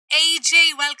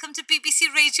AJ. Welcome to BBC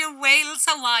Radio Wales.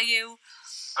 How are you?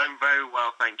 I'm very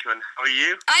well, thank you. And how are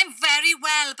you? I'm very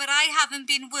well, but I haven't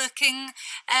been working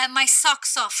my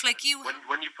socks off like you.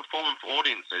 When you perform for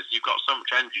audiences, you've got so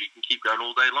much energy, you can keep going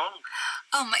all day long.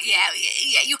 Oh, yeah,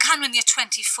 you can when you're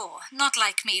 24. Not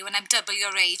like me when I'm double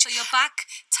your age. Or you're back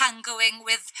tangoing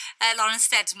with Lauren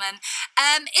Steadman.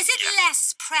 Is it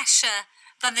less pressure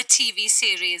than the TV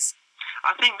series?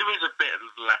 I think there is a bit of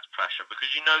less pressure because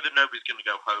you know that nobody's going to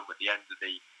go home at the end of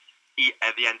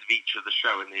each of the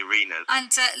show in the arenas.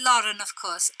 And Lauren, of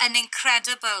course, an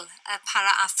incredible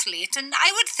para-athlete, and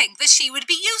I would think that she would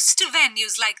be used to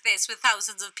venues like this with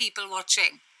thousands of people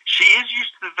watching. She is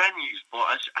used to the venues, but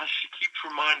as she keeps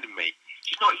reminding me,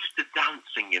 she's not used to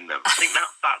dancing in them. I think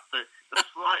that's the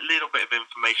slight little bit of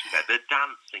information there. The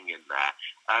dancing in there.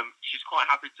 She's quite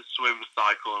happy to swim,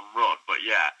 cycle and run, but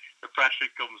yeah, the pressure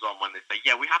comes on when they say,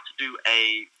 yeah, we have to do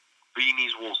a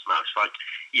Beanies wall smash. Like,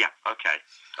 yeah, okay,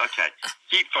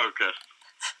 keep focused.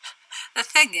 The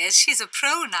thing is, she's a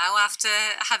pro now after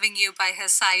having you by her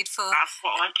side for... That's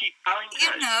what I keep telling her.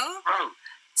 You know. Pro.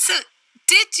 So,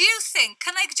 did you think,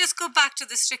 can I just go back to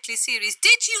the Strictly series,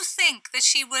 did you think that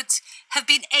she would have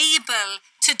been able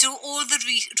to do all the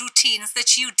routines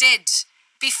that you did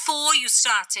before you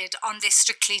started on this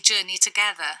Strictly journey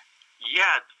together?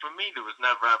 Yeah, for me, there was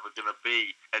never ever going to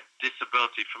be a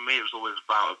disability. For me, it was always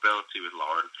about ability with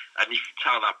Lauren. And you can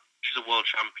tell that she's a world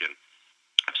champion.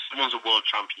 If someone's a world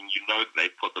champion, you know that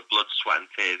they put the blood, sweat and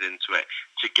tears into it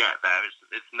to get there.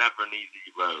 It's never an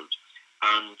easy road.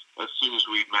 And as soon as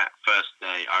we met first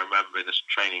day, I remember in this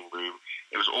training room,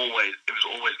 it was always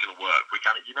going to work. We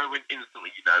when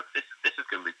instantly this is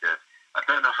going to be good. I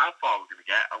don't know how far we're going to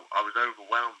get. I was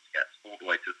overwhelmed to get all the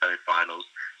way to the semi-finals.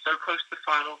 So close to the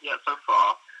final, yet so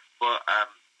far. But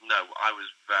no, I was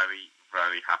very,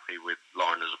 very happy with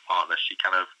Lauren as a partner. She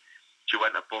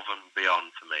went above and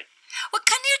beyond for me. Well,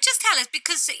 can you just tell us,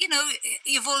 because,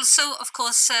 you've also, of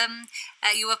course,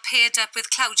 you were paired up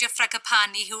with Claudia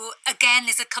Fragapani, who, again,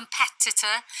 is a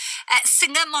competitor.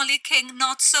 Singer Molly King,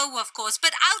 not so, of course.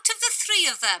 But out of the three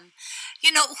of them,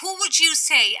 who would you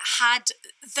say had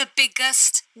the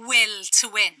biggest will to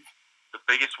win? The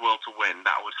biggest will to win,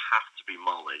 that would have to be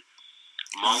Molly.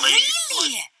 Molly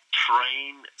really? would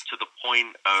train to the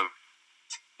point of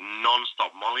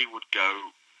non-stop. Molly would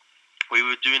go... We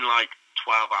were doing like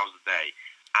 12 hours a day,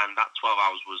 and that 12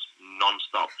 hours was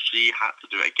non-stop. She had to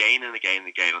do it again and again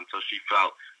and again until she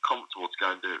felt comfortable to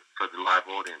go and do it for the live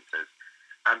audiences.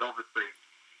 And obviously,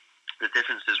 the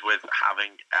difference is with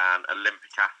having an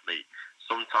Olympic athlete,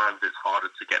 sometimes it's harder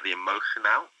to get the emotion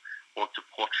out or to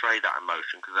portray that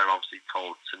emotion because they're obviously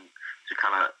told to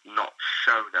kind of not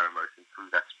show their emotion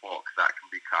through their sport because that can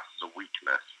be classed as a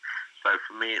weakness. So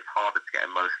for me, it's harder to get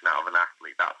emotion out of an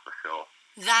athlete, that's for sure.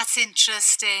 That's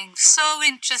interesting. So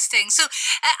interesting. So,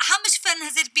 how much fun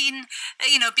has it been,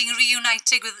 being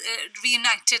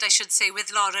reunited, I should say,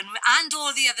 with Lauren and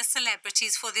all the other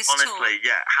celebrities for this tour? Honestly,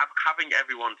 yeah, having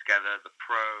everyone together, the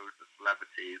pros, the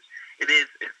celebrities,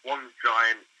 it's one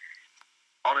giant,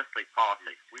 honestly,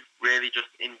 party. We really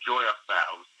just enjoy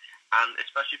ourselves. And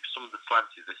especially for some of the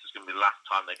celebrities, this is going to be the last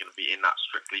time they're going to be in that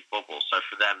Strictly bubble. So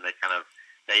for them,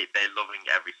 they're loving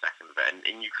every second of it,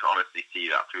 and you can honestly see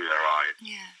that through their eyes.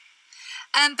 Yeah.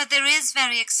 But there is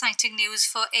very exciting news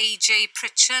for AJ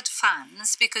Pritchard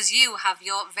fans because you have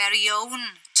your very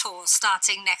own tour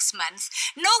starting next month.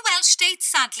 No Welsh dates,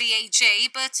 sadly,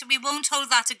 AJ, but we won't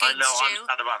hold that against you. I know, I'm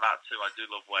sad about that too. I do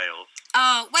love Wales.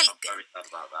 Oh, well, I'm very sad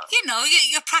about that.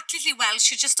 You're practically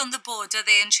Welsh. You're just on the border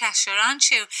there in Cheshire,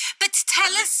 aren't you? But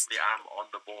tell us... I am on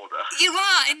the border. You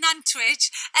are, in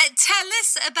Nantwich. Tell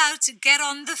us about Get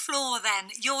On The Floor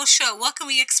then, your show. What can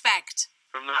we expect?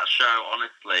 From that show,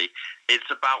 honestly, it's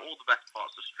about all the best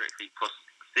parts of Strictly, plus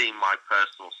seeing my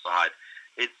personal side.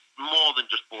 It's more than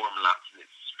just ballroom Latin.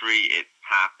 It's street, it's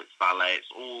tap, it's ballet,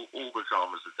 it's all the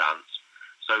genres of dance.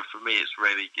 So for me, it's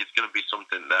going to be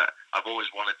something that I've always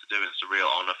wanted to do, and it's a real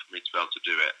honour for me to be able to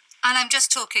do it. And I'm just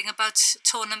talking about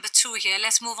tour number 2 here.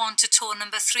 Let's move on to tour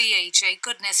number 3, AJ.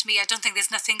 Goodness me, I don't think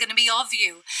there's nothing going to be of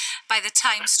you by the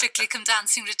time Strictly Come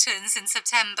Dancing returns in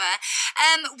September.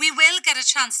 We will get a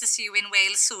chance to see you in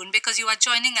Wales soon because you are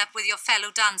joining up with your fellow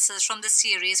dancers from the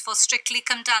series for Strictly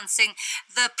Come Dancing,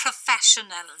 The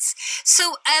Professionals.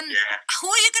 So who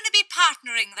are you going to be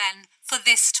partnering then for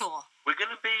this tour? We're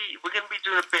going to be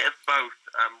doing a bit of both.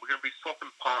 We're going to be swapping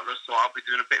partners, so I'll be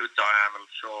doing a bit with Diane, I'm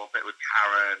sure, a bit with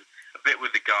Karen, a bit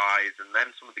with the guys, and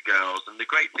then some of the girls. And the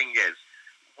great thing is,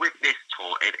 with this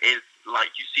tour, it is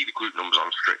like you see the group numbers on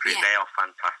Strictly. Yeah. They are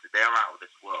fantastic. They are out of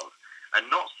this world. And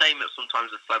not saying that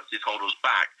sometimes the celebrities hold us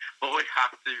back, but we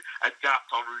have to adapt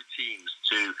our routines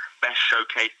to best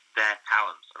showcase their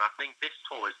talents. And I think this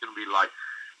tour is going to be like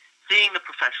seeing the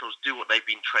professionals do what they've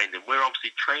been trained in. We're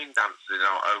obviously trained dancers in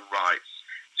our own rights,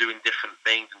 doing different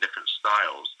things and different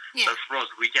styles. Yeah. So for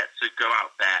us, we get to go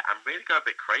out there and really go a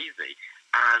bit crazy.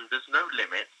 And there's no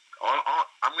limits.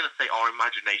 I'm going to say our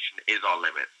imagination is our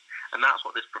limits. And that's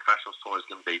what this professional tour is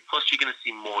going to be. Plus, you're going to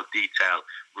see more detail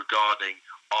regarding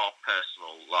our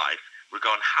personal life,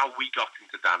 regarding how we got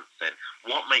into dancing,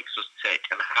 what makes us tick,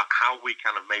 and how we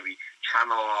kind of maybe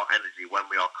channel our energy when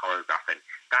we are choreographing.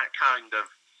 That kind of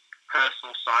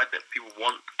personal side that people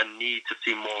want and need to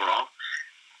see more of,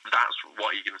 that's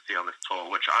what you're going to see on this tour,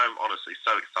 which I'm honestly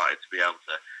so excited to be able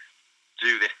to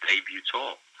do this debut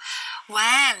tour.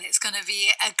 Well, it's going to be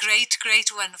a great,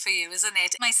 great one for you, isn't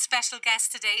it? My special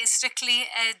guest today is strictly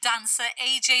dancer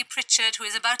AJ Pritchard, who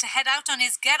is about to head out on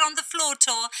his Get on the Floor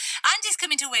tour, and he's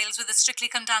coming to Wales with the Strictly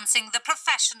Come Dancing, the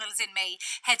professionals in May,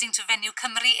 heading to Venue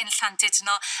Cymru in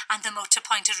Llandudno and the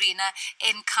Motorpoint Arena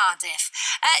in Cardiff.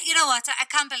 You know what? I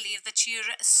can't believe that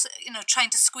you're, trying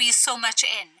to squeeze so much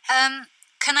in.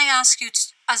 Can I ask you,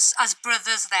 as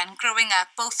brothers then, growing up,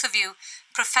 both of you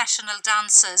professional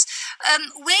dancers,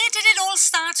 where did it all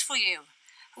start for you?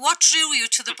 What drew you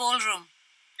to the ballroom?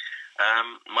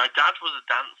 My dad was a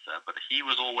dancer, but he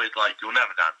was always like, "You'll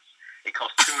never dance. It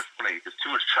costs too much money. There's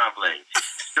too much travelling.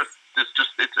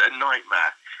 It's a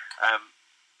nightmare."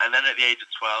 And then at the age of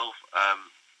 12,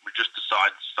 we just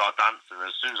decided to start dancing.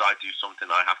 As soon as I do something,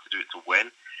 I have to do it to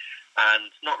win. And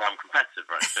not that I'm competitive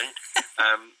or anything.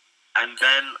 And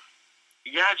then,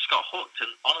 I just got hooked.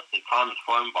 And honestly, time has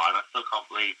flown by, and I still can't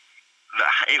believe that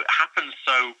it happened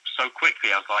so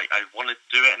quickly. I was like, I wanted to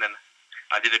do it, and then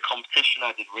I did a competition.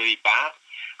 I did really bad,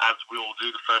 as we all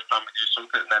do the first time we do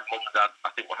something. And then mum and dad,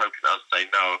 I think, were hoping I would say,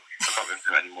 "No, I'm not going to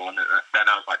do it anymore." And then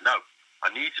I was like, "No,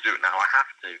 I need to do it now. I have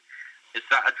to." It's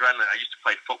that adrenaline. I used to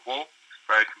play football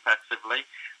very competitively,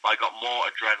 but I got more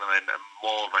adrenaline and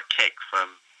more of a kick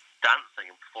from dancing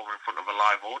and performing in front of a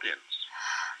live audience.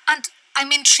 And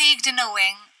I'm intrigued in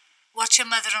knowing what your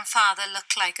mother and father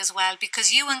look like as well,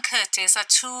 because you and Curtis are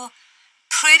two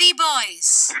pretty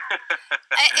boys.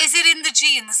 Is it in the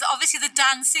genes? Obviously, the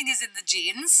dancing is in the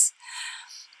genes.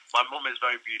 My mum is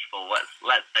very beautiful.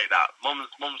 Let's say that.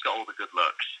 Mum's got all the good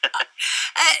looks.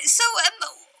 So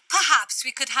perhaps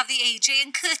we could have the AJ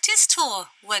and Curtis tour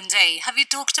one day. Have you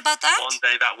talked about that? One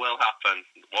day that will happen.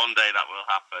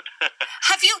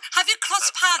 Have you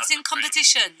crossed paths in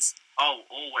competitions? Oh,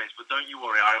 always. But don't you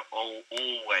worry. I'll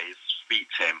always beat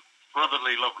him.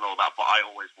 Brotherly love and all that, but I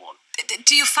always won.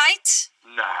 Do you fight?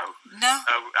 No.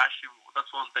 Actually,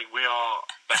 that's one thing. We are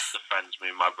best of friends, me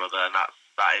and my brother, and that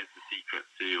is the secret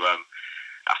to,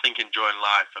 I think, enjoying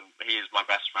life. And he is my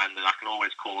best friend, and I can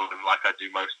always call him like I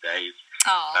do most days.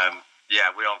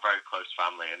 We are very close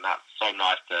family, and that's so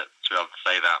nice to be able to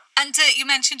say that. And you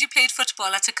mentioned you played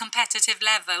football at a competitive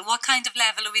level. What kind of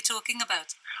level are we talking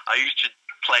about? I used to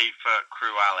play for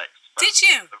Crew Alex. Did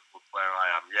you? Where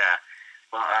I am, yeah.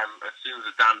 But as soon as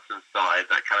the dancing started,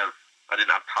 I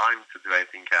didn't have time to do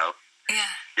anything else.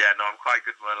 Yeah. Yeah, no, I'm quite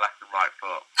good with my left and right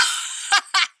foot.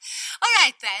 All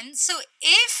right then, so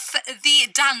if the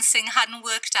dancing hadn't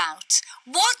worked out,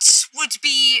 what would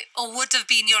be or would have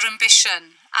been your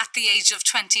ambition at the age of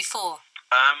 24?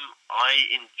 I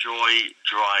enjoy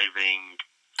driving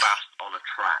fast on a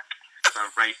track. I'm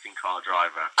a racing car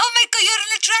driver. Oh my God, you're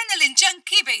an adrenaline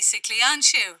junkie basically,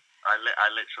 aren't you? I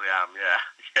literally am,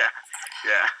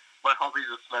 yeah. My hobbies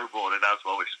are snowboarding as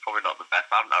well, which is probably not the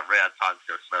best. I haven't really had time to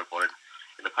go snowboarding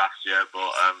in the past year, but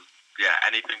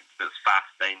anything that's fast,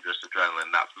 dangerous,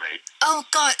 adrenaline, that's me. Oh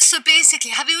God, so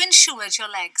basically, have you insured your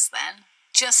legs then,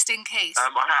 just in case? I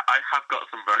have got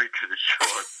some very good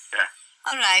insurance, yeah.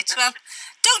 All right, well,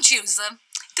 don't use them.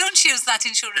 Don't use that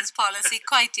insurance policy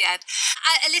quite yet.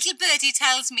 A little birdie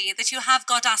tells me that you have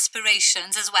got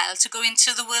aspirations as well to go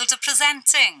into the world of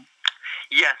presenting.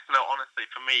 Yes, no, honestly,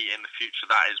 for me, in the future,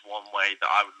 that is one way that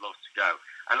I would love to go.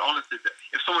 And honestly,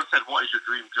 if someone said, what is your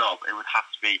dream job, it would have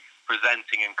to be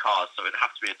presenting in cars, so it would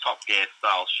have to be a Top Gear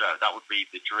style show. That would be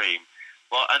the dream.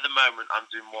 Well, at the moment, I'm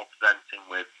doing more presenting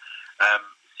with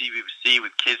CBBC,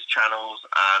 with kids channels,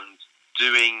 and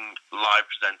doing live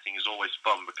presenting is always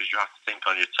fun because you have to think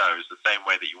on your toes the same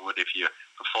way that you would if you're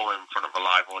performing in front of a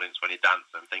live audience when you dance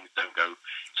and things don't go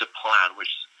to plan,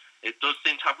 which it does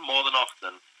seem to happen more than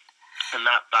often. And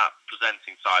that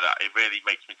presenting side, it really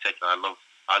makes me tick, and I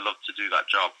love to do that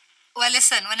job. Well,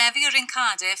 listen, whenever you're in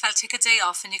Cardiff, I'll take a day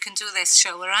off and you can do this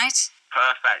show, all right?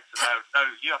 Perfect. No,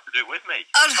 you have to do it with me.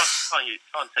 Oh. You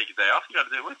can't take a day off. You got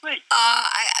to do it with me.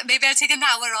 Maybe I'll take an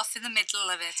hour off in the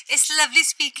middle of it. It's lovely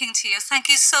speaking to you. Thank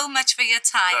you so much for your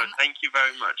time. No, thank you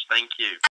very much. Thank you.